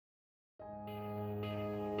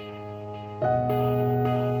Thanks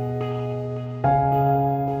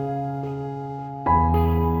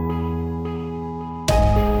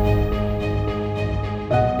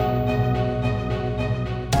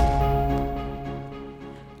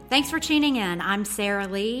for tuning in. I'm Sarah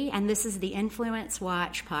Lee, and this is the Influence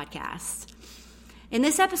Watch podcast. In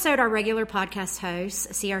this episode, our regular podcast host,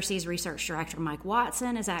 CRC's research director, Mike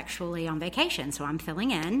Watson, is actually on vacation, so I'm filling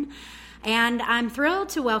in. And I'm thrilled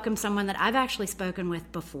to welcome someone that I've actually spoken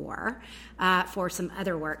with before for some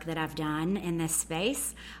other work that I've done in this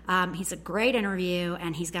space. He's a great interview,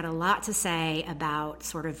 and he's got a lot to say about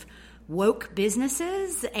sort of woke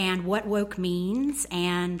businesses and what woke means,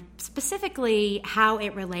 and specifically how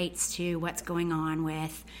it relates to what's going on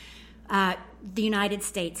with the United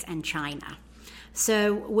States and China.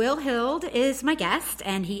 So Will Hild is my guest,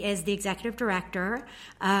 and he is the executive director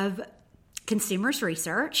of Consumers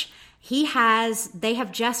Research. They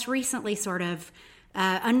have just recently sort of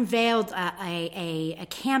unveiled a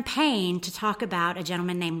campaign to talk about a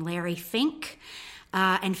gentleman named Larry Fink.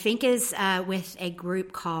 And Fink is with a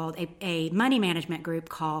group called, a money management group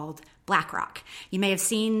called Blackrock. You may have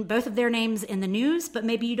seen both of their names in the news, but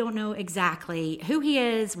maybe you don't know exactly who he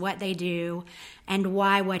is, what they do, and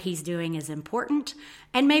why what he's doing is important,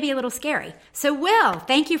 and maybe a little scary. So, Will,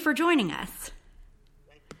 thank you for joining us.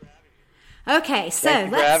 Okay, so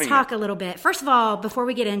let's talk a little bit. First of all, before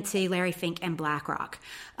we get into Larry Fink and Blackrock,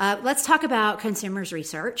 let's talk about Consumers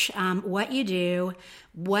Research, what you do,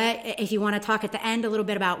 if you want to talk at the end a little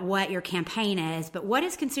bit about what your campaign is, but what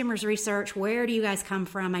is Consumers Research? Where do you guys come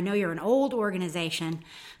from? I know you're an old organization,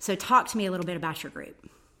 so talk to me a little bit about your group.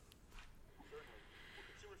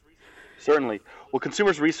 Certainly. Well,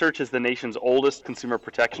 Consumers Research is the nation's oldest consumer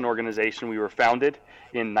protection organization. We were founded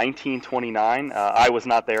in 1929. I was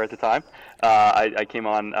not there at the time. I came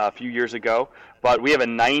on a few years ago. But we have a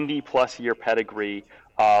 90-plus year pedigree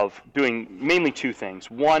of doing mainly two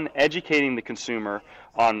things. One, educating the consumer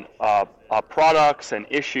on products and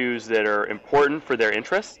issues that are important for their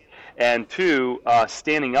interests. And two,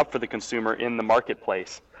 standing up for the consumer in the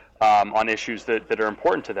marketplace on issues that are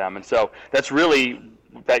important to them. And so that's really...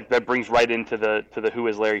 That brings right into the Who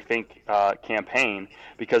is Larry Fink campaign,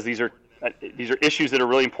 because these are issues that are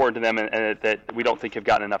really important to them and that we don't think have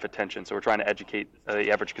gotten enough attention. So we're trying to educate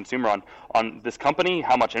the average consumer on this company,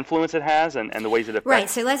 how much influence it has, and the ways it affects. Right.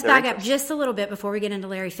 So let's back up just a little bit before we get into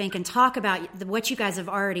Larry Fink and talk about what you guys have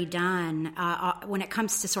already done when it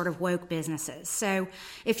comes to sort of woke businesses. So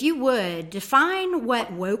if you would define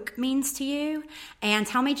what woke means to you, and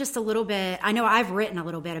tell me just a little bit. I know I've written a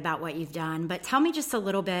little bit about what you've done, but tell me just a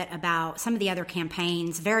little bit about some of the other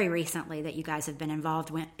campaigns very recently that you guys have been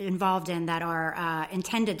involved in that are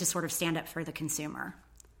intended to sort of stand up for the consumer.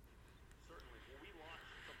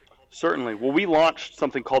 Certainly. Well, we launched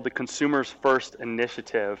something called the Consumers First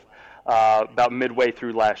Initiative about midway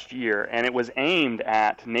through last year, and it was aimed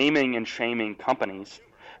at naming and shaming companies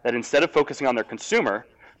that, instead of focusing on their consumer,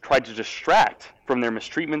 tried to distract from their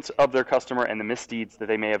mistreatments of their customer and the misdeeds that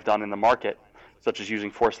they may have done in the market, such as using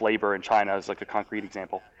forced labor in China as like a concrete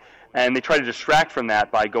example. And they try to distract from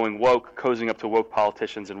that by going woke, cozying up to woke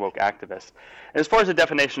politicians and woke activists. And as far as the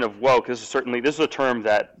definition of woke, this is a term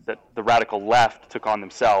that the radical left took on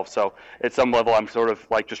themselves. So at some level, I'm sort of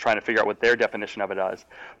like just trying to figure out what their definition of it is.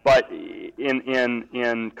 But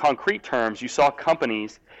in concrete terms, you saw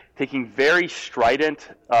companies taking very strident,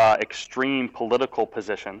 extreme political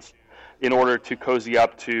positions in order to cozy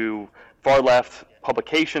up to far left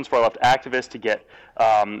publications, far left activists, to get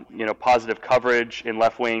positive coverage in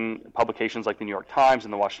left-wing publications like the New York Times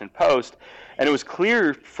and the Washington Post. And it was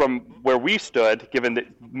clear from where we stood, given that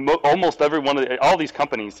almost every one of all these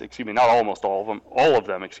companies, not almost all of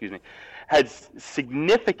them, had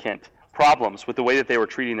significant problems with the way that they were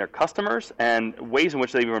treating their customers and ways in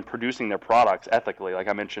which they've been producing their products ethically, like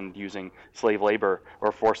I mentioned, using slave labor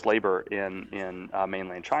or forced labor in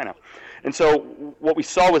mainland China. And so what we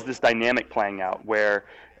saw was this dynamic playing out where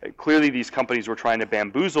clearly these companies were trying to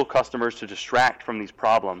bamboozle customers to distract from these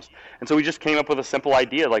problems. And so we just came up with a simple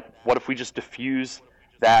idea, like, what if we just diffuse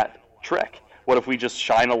that trick? What if we just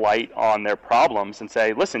shine a light on their problems and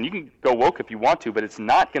say, listen, you can go woke if you want to, but it's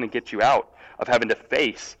not going to get you out of having to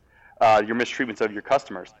face your mistreatments of your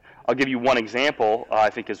customers. I'll give you one example, I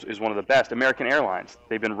think is one of the best. American Airlines.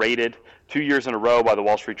 They've been rated 2 years in a row by the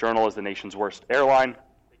Wall Street Journal as the nation's worst airline.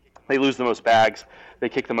 They lose the most bags. They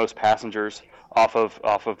kick the most passengers off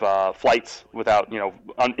of flights without,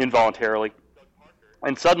 involuntarily.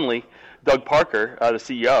 And suddenly, Doug Parker, the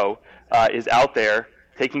CEO, is out there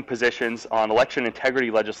taking positions on election integrity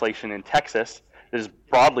legislation in Texas that is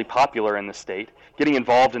broadly popular in the state, getting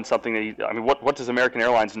involved in something that what does American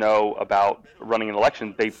Airlines know about running an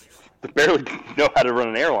election? They barely know how to run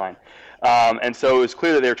an airline. And so it was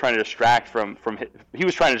clear that they were trying to distract he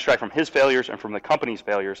was trying to distract from his failures and from the company's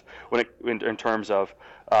failures in terms of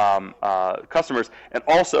customers. And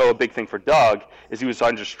also a big thing for Doug is he was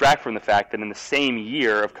trying to distract from the fact that in the same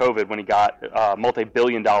year of COVID, when he got a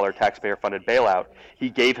multi-billion-dollar taxpayer-funded bailout, he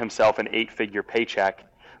gave himself an 8-figure paycheck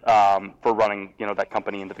for running that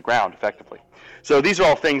company into the ground effectively. So these are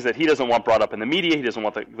all things that he doesn't want brought up in the media. He doesn't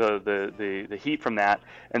want the heat from that,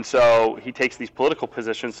 and so he takes these political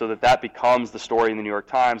positions so that becomes the story in the New York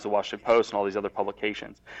Times, the Washington Post, and all these other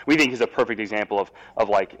publications. We think he's a perfect example of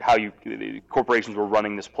like how corporations were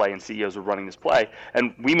running this play and CEOs were running this play,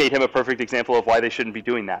 and we made him a perfect example of why they shouldn't be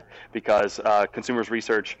doing that, because consumers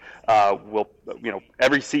research will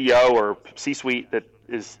every CEO or C-suite that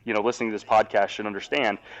is listening to this podcast should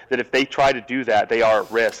understand that if they try to do that, they are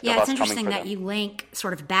at risk of us coming for them. Yeah, it's interesting that you link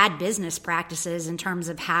sort of bad business practices in terms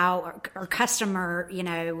of how or customer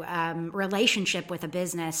relationship with a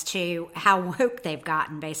business to how woke they've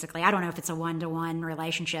gotten. Basically, I don't know if it's a one-to-one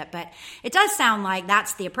relationship, but it does sound like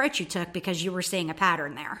that's the approach you took because you were seeing a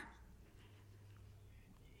pattern there.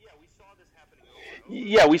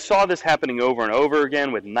 Yeah, we saw this happening over and over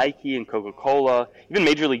again with Nike and Coca-Cola, even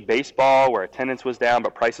Major League Baseball, where attendance was down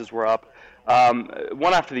but prices were up.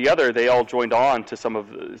 One after the other, they all joined on to some of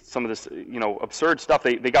this absurd stuff.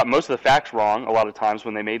 They got most of the facts wrong a lot of times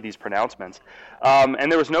when they made these pronouncements, and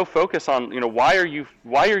there was no focus on why are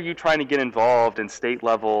you trying to get involved in state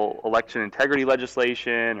level election integrity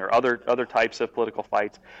legislation or other types of political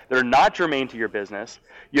fights that are not germane to your business.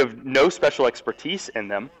 You have no special expertise in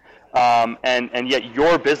them. And yet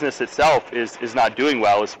your business itself is not doing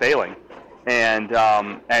well, is failing, and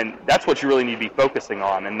that's what you really need to be focusing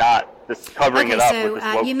on, and not just covering it up with this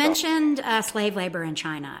woke you stuff. mentioned slave labor in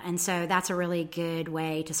China, and so that's a really good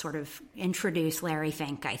way to sort of introduce Larry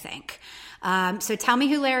Fink, I think. So tell me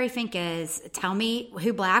who Larry Fink is. Tell me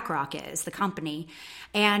who Blackrock is, the company.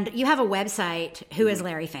 And you have a website, Who is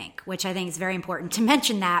Larry Fink, which I think is very important to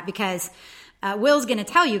mention that because Will's going to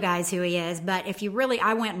tell you guys who he is, but if you really,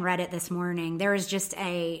 I went and read it this morning. There is just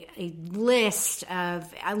a list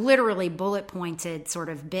of literally bullet pointed sort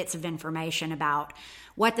of bits of information about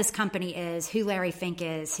what this company is, who Larry Fink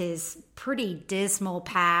is, his pretty dismal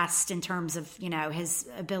past in terms of, his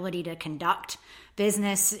ability to conduct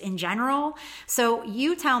business in general. So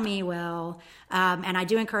you tell me, Will, and I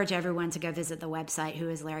do encourage everyone to go visit the website,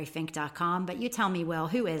 whoislarryfink.com, but you tell me, Will,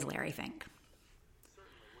 who is Larry Fink?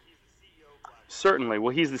 Certainly.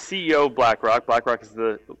 Well, he's the CEO of Blackrock. Blackrock is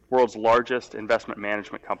the world's largest investment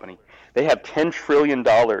management company. They have $10 trillion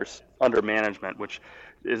under management, which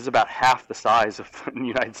is about half the size of the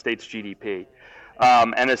United States GDP.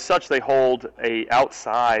 And as such, they hold a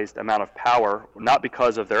outsized amount of power, not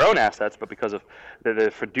because of their own assets, but because of the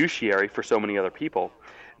fiduciary for so many other people.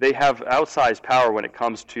 They have outsized power when it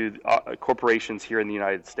comes to corporations here in the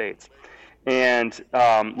United States. And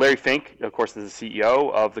Larry Fink, of course, is the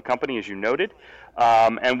CEO of the company, as you noted.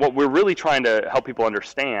 And what we're really trying to help people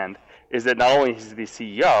understand is that not only is he the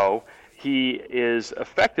CEO, he is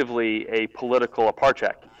effectively a political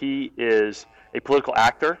apartheid. He is a political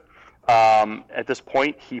actor. At this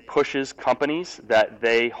point, he pushes companies that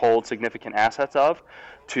they hold significant assets of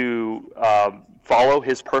to follow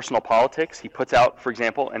his personal politics. He puts out, for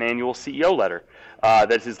example, an annual CEO letter.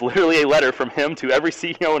 That is literally a letter from him to every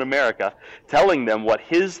CEO in America telling them what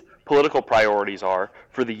his political priorities are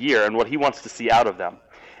for the year and what he wants to see out of them.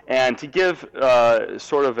 And to give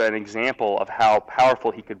sort of an example of how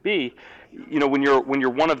powerful he could be, when you're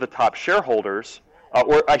one of the top shareholders,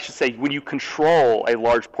 or I should say, when you control a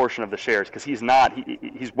large portion of the shares, because he's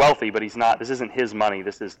wealthy, but he's not. This isn't his money.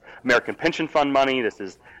 This is American pension fund money. This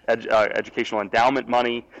is educational endowment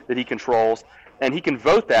money that he controls. And he can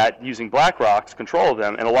vote that using BlackRock's control of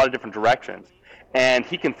them in a lot of different directions. And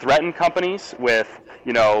he can threaten companies with,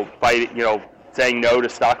 by saying no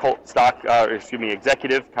to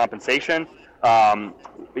executive compensation.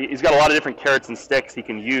 He's got a lot of different carrots and sticks he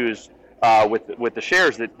can use with the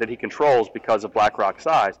shares that he controls because of BlackRock's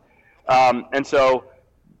size. And so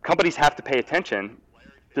companies have to pay attention,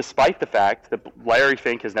 despite the fact that Larry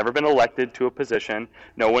Fink has never been elected to a position.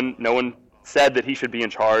 No one said that he should be in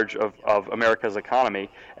charge of America's economy,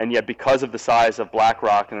 and yet because of the size of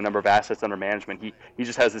BlackRock and the number of assets under management, he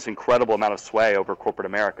just has this incredible amount of sway over corporate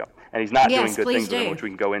America, and he's not doing good things with it, which we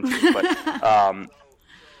can go into. But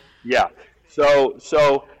yeah,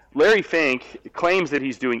 so Larry Fink claims that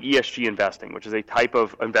he's doing ESG investing, which is a type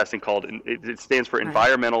of investing called, it stands for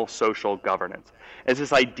environmental social governance. It's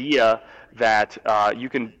this idea that you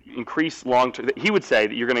can increase long-term, he would say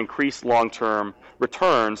that you're going to increase long-term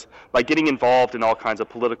returns by getting involved in all kinds of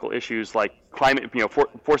political issues like climate,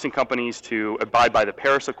 forcing companies to abide by the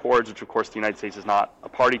Paris Accords, which of course the United States is not a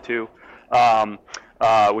party to,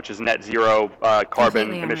 which is net zero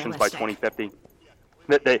carbon emissions by 2050.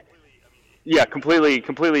 Yeah,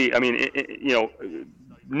 completely. I mean,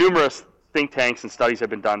 numerous think tanks and studies have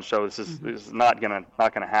been done to show this is not gonna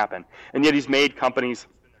happen. And yet he's made companies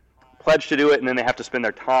pledge to do it, and then they have to spend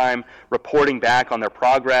their time reporting back on their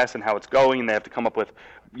progress and how it's going, and they have to come up with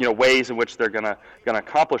ways in which they're gonna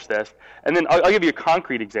accomplish this. And then I'll give you a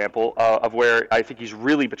concrete example of where I think he's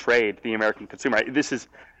really betrayed the American consumer.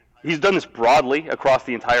 He's done this broadly across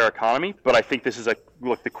the entire economy, but I think this is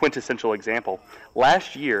the quintessential example.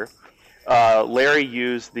 Last year, Larry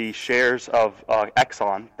used the shares of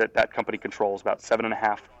Exxon that company controls, about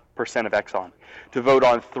 7.5% of Exxon, to vote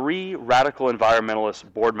on 3 radical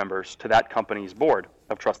environmentalist board members to that company's board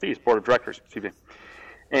of directors, excuse me.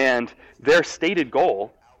 And their stated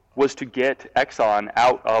goal was to get Exxon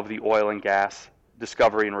out of the oil and gas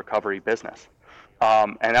discovery and recovery business.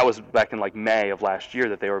 And that was back in May of last year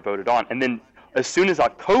that they were voted on. And then as soon as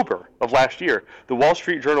October of last year, the Wall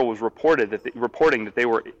Street Journal was reporting that there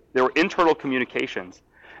were internal communications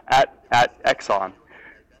at Exxon.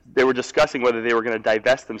 They were discussing whether they were going to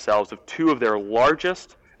divest themselves of 2 of their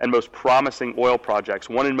largest and most promising oil projects,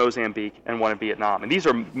 one in Mozambique and one in Vietnam. And these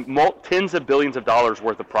are tens of billions of dollars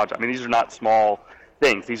worth of projects. I mean, these are not small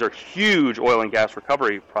things. These are huge oil and gas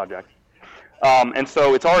recovery projects. And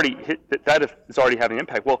so it's already it's already having an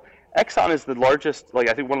impact. Well, Exxon is the largest,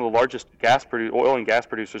 I think one of the largest oil and gas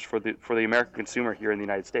producers for the American consumer here in the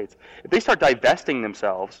United States. If they start divesting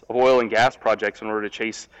themselves of oil and gas projects in order to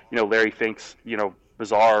chase, Larry Fink's,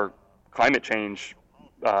 bizarre climate change,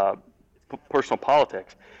 personal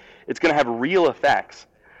politics, it's going to have real effects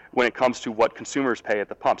when it comes to what consumers pay at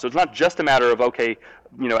the pump. So it's not just a matter of,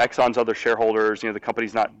 Exxon's other shareholders, the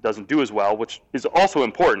company's doesn't do as well, which is also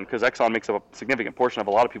important because Exxon makes up a significant portion of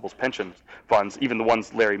a lot of people's pension funds, even the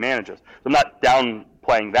ones Larry manages. So I'm not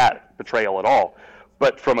downplaying that betrayal at all.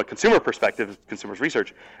 But from a consumer perspective, consumers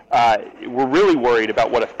research, we're really worried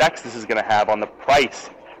about what effects this is going to have on the price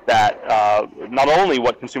that not only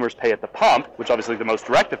what consumers pay at the pump, which obviously is the most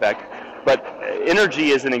direct effect, but energy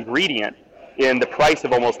is an ingredient in the price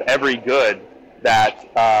of almost every good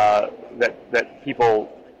that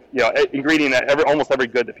people, ingredient almost every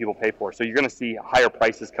good that people pay for. So you're going to see higher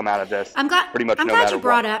prices come out of this. I'm glad you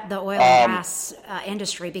brought up the oil and gas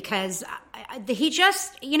industry because he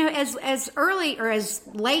just, as early or as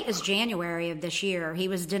late as January of this year, he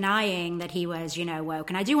was denying that he was, woke.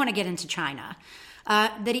 And I do want to get into China.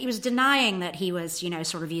 That he was denying that he was,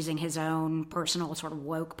 sort of using his own personal sort of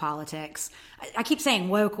woke politics. I keep saying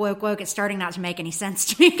woke. It's starting not to make any sense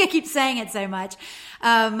to me. I keep saying it so much.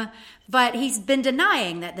 But he's been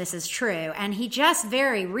denying that this is true. And he just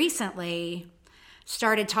very recently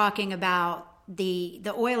started talking about the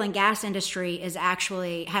oil and gas industry is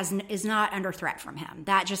not under threat from him.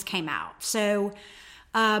 That just came out. So,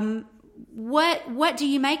 what do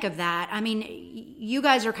you make of that? I mean, you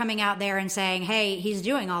guys are coming out there and saying, hey, he's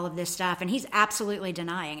doing all of this stuff, and he's absolutely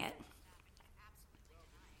denying it.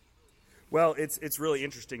 Well, it's really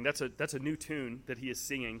interesting. That's a new tune that he is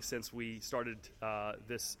singing since we started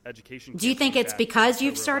this education. Do you think it's because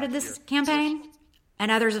you've started this campaign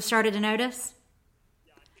and others have started to notice?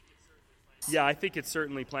 Yeah, I think it's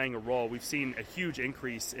certainly playing a role. We've seen a huge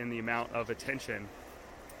increase in the amount of attention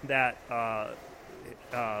that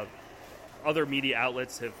other media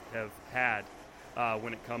outlets have had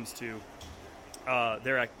when it comes to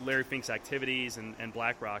Larry Fink's activities and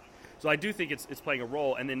Blackrock. So I do think it's playing a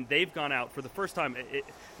role. And then they've gone out for the first time.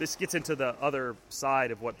 This gets into the other side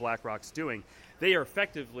of what Blackrock's doing. They are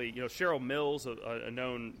effectively, Cheryl Mills, a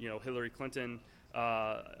known, Hillary Clinton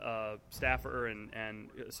staffer and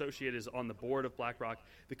associate, is on the board of Blackrock.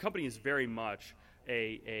 The company is very much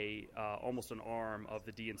a almost an arm of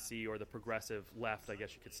the DNC or the progressive left, I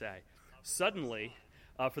guess you could say. Suddenly,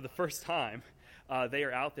 for the first time, they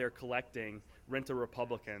are out there collecting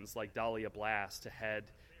rent-a-Republicans like Dahlia Blast to head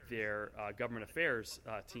their government affairs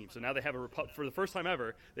team. So now they have for the first time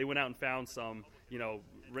ever, they went out and found some,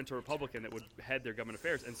 renter Republican that would head their government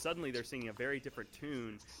affairs, and suddenly they're singing a very different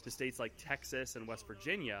tune to states like Texas and West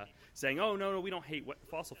Virginia, saying, "Oh no, we don't hate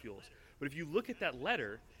fossil fuels." But if you look at that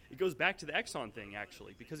letter, it goes back to the Exxon thing,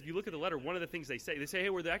 actually, because if you look at the letter, one of the things they say, hey,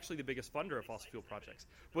 we're actually the biggest funder of fossil fuel projects.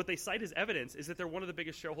 What they cite as evidence is that they're one of the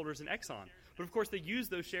biggest shareholders in Exxon. But of course, they use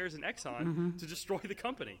those shares in Exxon to destroy the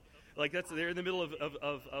company. Like they're in the middle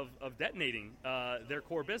of detonating their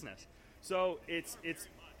core business. So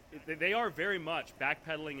they are very much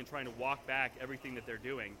backpedaling and trying to walk back everything that they're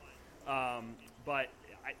doing. But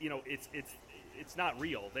it's not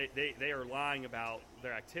real. They are lying about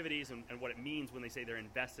their activities and what it means when they say they're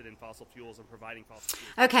invested in fossil fuels and providing fossil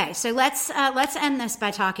fuels. Okay, so let's end this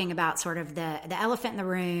by talking about sort of the elephant in the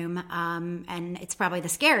room, and it's probably the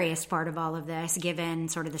scariest part of all of this, given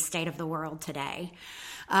sort of the state of the world today.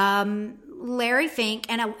 Larry Fink,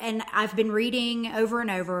 and I've been reading over and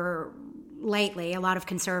over lately, a lot of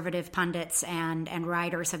conservative pundits and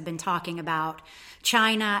writers have been talking about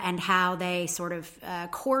China and how they sort of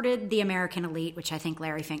courted the American elite, which I think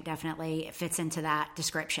Larry Fink definitely fits into that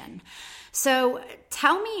description. So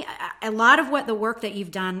tell me, a lot of what the work that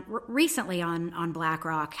you've done recently on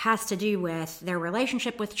Blackrock has to do with their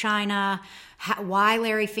relationship with China, why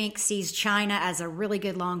Larry Fink sees China as a really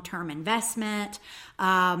good long-term investment.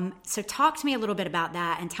 So talk to me a little bit about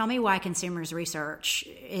that and tell me why consumers research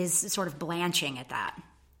is sort of blanching at that.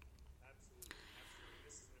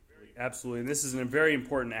 Absolutely. And this is a very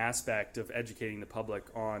important aspect of educating the public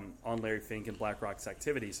on Larry Fink and Blackrock's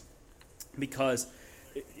activities, because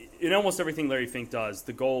in almost everything Larry Fink does,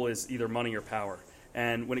 the goal is either money or power.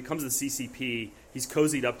 And when it comes to the CCP, he's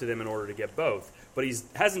cozied up to them in order to get both. But he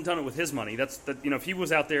hasn't done it with his money. If he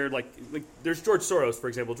was out there, like there's George Soros, for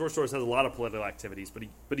example. George Soros has a lot of political activities,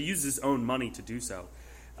 but he uses his own money to do so.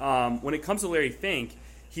 When it comes to Larry Fink,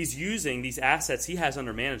 he's using these assets he has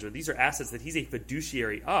under management. These are assets that he's a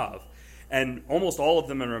fiduciary of. And almost all of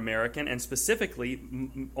them are American, and specifically,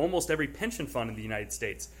 almost every pension fund in the United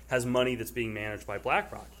States has money that's being managed by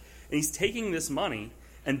BlackRock. And he's taking this money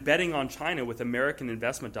and betting on China with American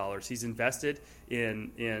investment dollars. He's invested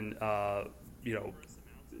in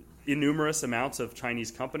numerous amounts of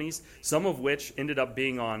Chinese companies, some of which ended up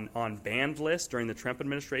being on banned lists during the Trump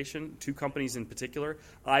administration. Two companies in particular,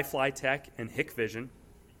 iFlyTech and Hikvision,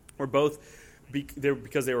 were both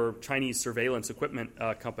because they were Chinese surveillance equipment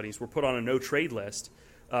companies, were put on a no trade list.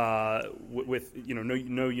 No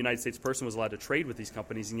United States person was allowed to trade with these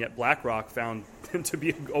companies, and yet BlackRock found them to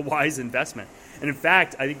be a wise investment. And in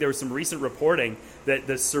fact, I think there was some recent reporting that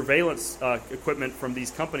the surveillance equipment from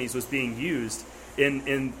these companies was being used in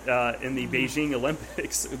the Beijing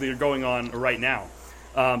Olympics that are going on right now.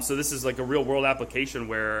 So this is like a real world application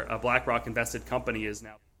where a BlackRock invested company is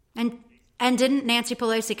now. And didn't Nancy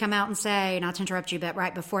Pelosi come out and say, not to interrupt you, but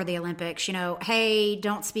right before the Olympics, hey,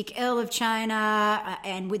 don't speak ill of China,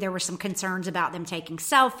 and there were some concerns about them taking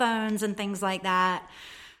cell phones and things like that.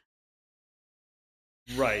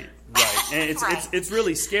 Right. And it's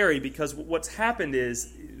really scary, because what's happened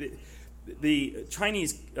is the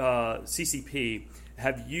Chinese CCP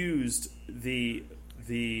have used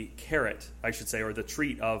the carrot, I should say, or the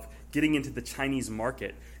treat of getting into the Chinese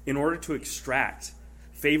market in order to extract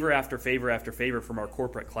favor after favor after favor from our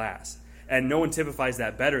corporate class. And no one typifies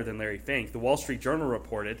that better than Larry Fink. The Wall Street Journal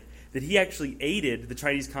reported that he actually aided the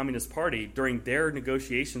Chinese Communist Party during their trade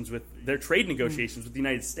negotiations with the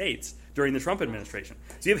United States during the Trump administration.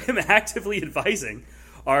 So you have him actively advising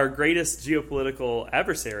our greatest geopolitical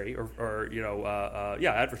adversary,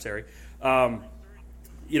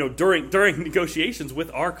 during negotiations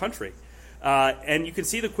with our country. And you can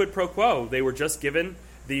see the quid pro quo. They were just given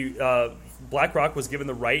BlackRock was given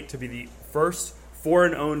the right to be the first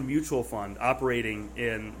foreign-owned mutual fund operating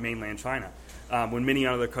in mainland China, when many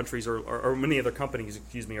other countries or many other companies,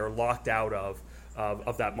 are locked out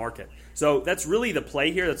of that market. So that's really the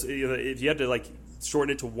play here. That's if you had to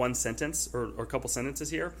shorten it to one sentence or a couple sentences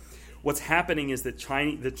here. What's happening is that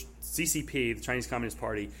the CCP, the Chinese Communist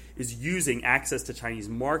Party, is using access to Chinese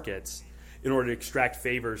markets in order to extract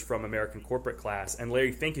favors from American corporate class. And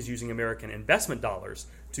Larry Fink is using American investment dollars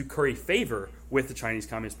to curry favor with the Chinese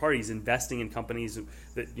Communist Party. He's investing in companies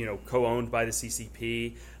that, co-owned by the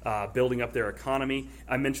CCP, building up their economy.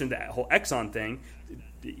 I mentioned that whole Exxon thing.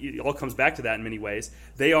 It all comes back to that in many ways.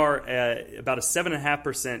 They are about a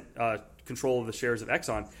 7.5% control of the shares of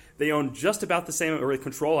Exxon. They own just about the same, or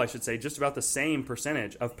control, I should say, just about the same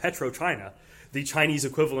percentage of PetroChina, the Chinese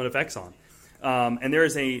equivalent of Exxon. And there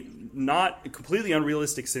is a not completely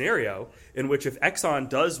unrealistic scenario in which if Exxon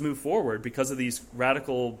does move forward because of these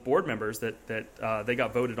radical board members that they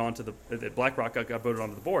got voted onto that BlackRock got voted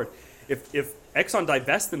onto the board, if Exxon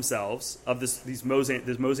divests themselves of this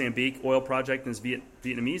Mozambique oil project and this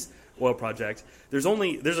Vietnamese oil project, there's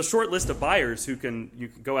a short list of buyers you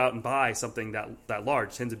can go out and buy something that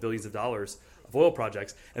large, tens of billions of dollars of oil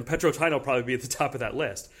projects, and PetroChina will probably be at the top of that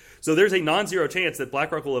list. So there's a non-zero chance that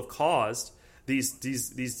BlackRock will have caused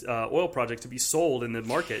these oil projects to be sold in the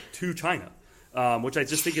market to China, which I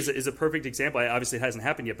just think is a perfect example. Obviously, it hasn't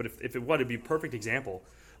happened yet, but if it would, it'd be a perfect example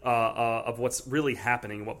of what's really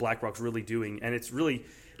happening and what BlackRock's really doing. And it's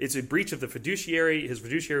a breach of his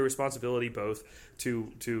fiduciary responsibility, both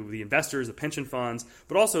to the investors, the pension funds,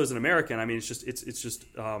 but also as an American. I mean, it's just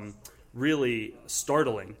really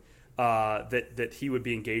startling that he would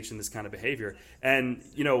be engaged in this kind of behavior. And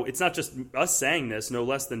it's not just us saying this, no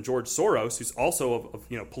less than George Soros, who's also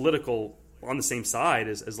of political on the same side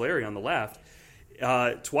as Larry on the left.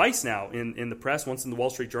 Twice now in the press, once in the Wall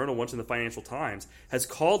Street Journal, once in the Financial Times, has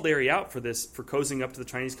called Larry out for cozying up to the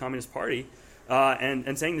Chinese Communist Party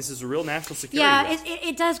and saying this is a real national security risk.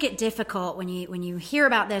 It does get difficult when you hear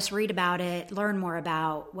about this, read about it, learn more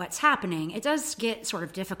about what's happening. It does get sort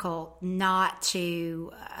of difficult not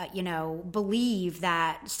to believe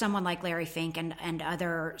that someone like Larry Fink and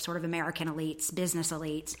other sort of American elites, business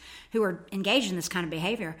elites, who are engaged in this kind of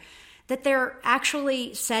behavior, that they're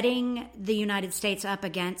actually setting the United States up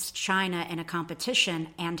against China in a competition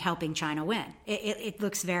and helping China win. It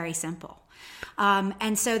looks very simple.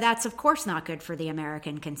 And so that's, of course, not good for the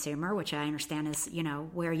American consumer, which I understand is,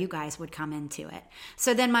 where you guys would come into it.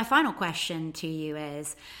 So then my final question to you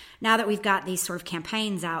is, now that we've got these sort of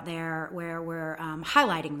campaigns out there where we're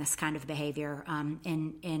highlighting this kind of behavior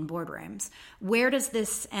in boardrooms, where does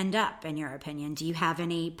this end up, in your opinion? Do you have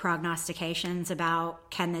any prognostications about,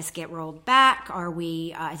 can this get rolled back?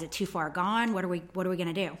 Is it too far gone? What are we going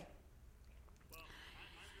to do?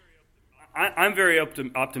 I'm very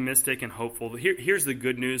optimistic and hopeful. Here's the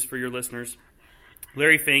good news for your listeners.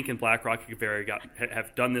 Larry Fink and BlackRock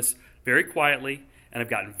have done this very quietly and have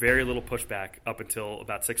gotten very little pushback up until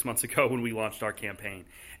about 6 months ago when we launched our campaign.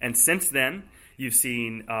 And since then, you've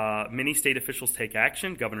seen many state officials take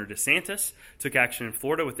action. Governor DeSantis took action in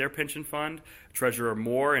Florida with their pension fund. Treasurer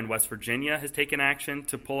Moore in West Virginia has taken action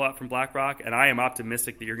to pull out from BlackRock. And I am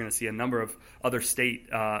optimistic that you're going to see a number of other state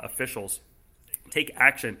officials take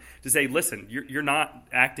action to say, listen, you're not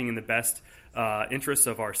acting in the best interests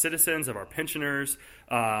of our citizens, of our pensioners,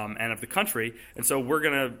 and of the country, and so we're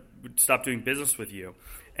going to stop doing business with you.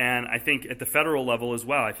 And I think at the federal level as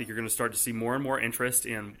well, I think you're going to start to see more and more interest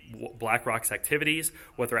in BlackRock's activities,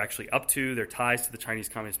 what they're actually up to, their ties to the Chinese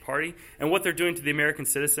Communist Party, and what they're doing to the American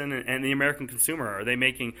citizen and the American consumer.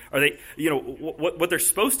 What they're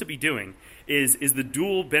supposed to be doing is the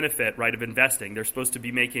dual benefit, right, of investing. They're supposed to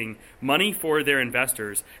be making money for their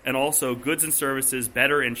investors and also goods and services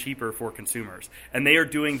better and cheaper for consumers. And they are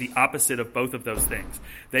doing the opposite of both of those things.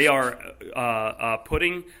 They are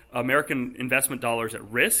putting American investment dollars at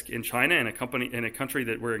risk in China, in a country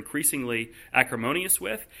that we're increasingly acrimonious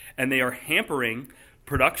with, and they are hampering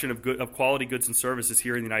production of quality goods and services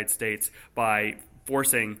here in the United States by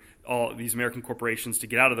forcing all these American corporations to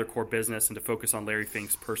get out of their core business and to focus on Larry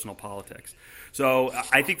Fink's personal politics. So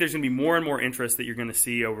I think there's going to be more and more interest that you're going to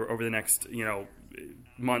see over the next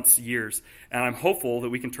months, years, and I'm hopeful that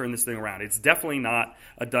we can turn this thing around. It's definitely not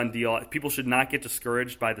a done deal. People should not get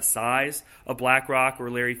discouraged by the size of BlackRock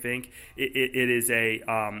or Larry Fink. It is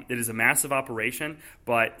a massive operation,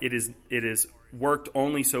 but it is worked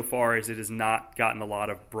only so far as it has not gotten a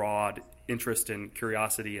lot of broad interest and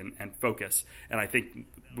curiosity and focus. And I think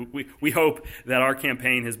we hope that our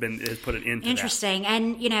campaign has put an end to that. Interesting.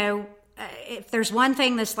 And if there's one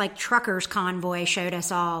thing this truckers convoy showed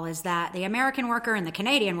us all, is that the American worker and the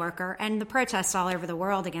Canadian worker and the protests all over the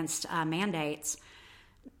world against mandates,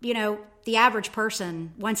 the average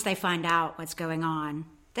person, once they find out what's going on,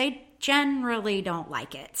 they generally don't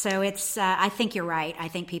like it. So it's, I think you're right. I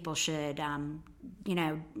think people should,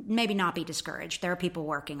 maybe not be discouraged. There are people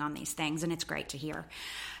working on these things, and it's great to hear.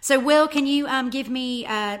 So, Will, can you give me,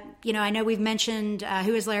 I know we've mentioned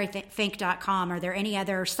whoislarryfink.com. Are there any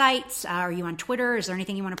other sites? Are you on Twitter? Is there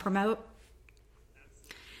anything you want to promote?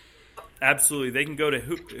 Absolutely. They can go to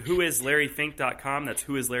whoislarryfink.com. That's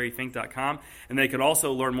whoislarryfink.com. And they can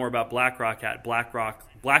also learn more about BlackRock at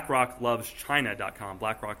BlackrockLovesChina.com,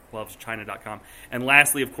 BlackrockLovesChina.com. And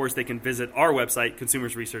lastly, of course, they can visit our website,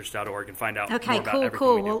 consumersresearch.org, and find out more about everything we do.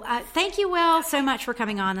 Cool. Well, thank you, Will, so much for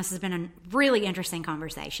coming on. This has been a really interesting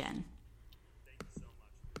conversation.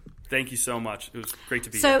 Thank you so much. It was great to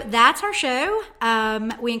be So here. that's our show.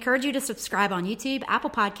 We encourage you to subscribe on YouTube, Apple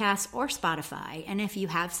Podcasts, or Spotify. And if you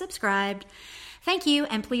have subscribed, thank you.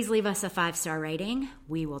 And please leave us a 5-star rating.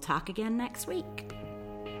 We will talk again next week.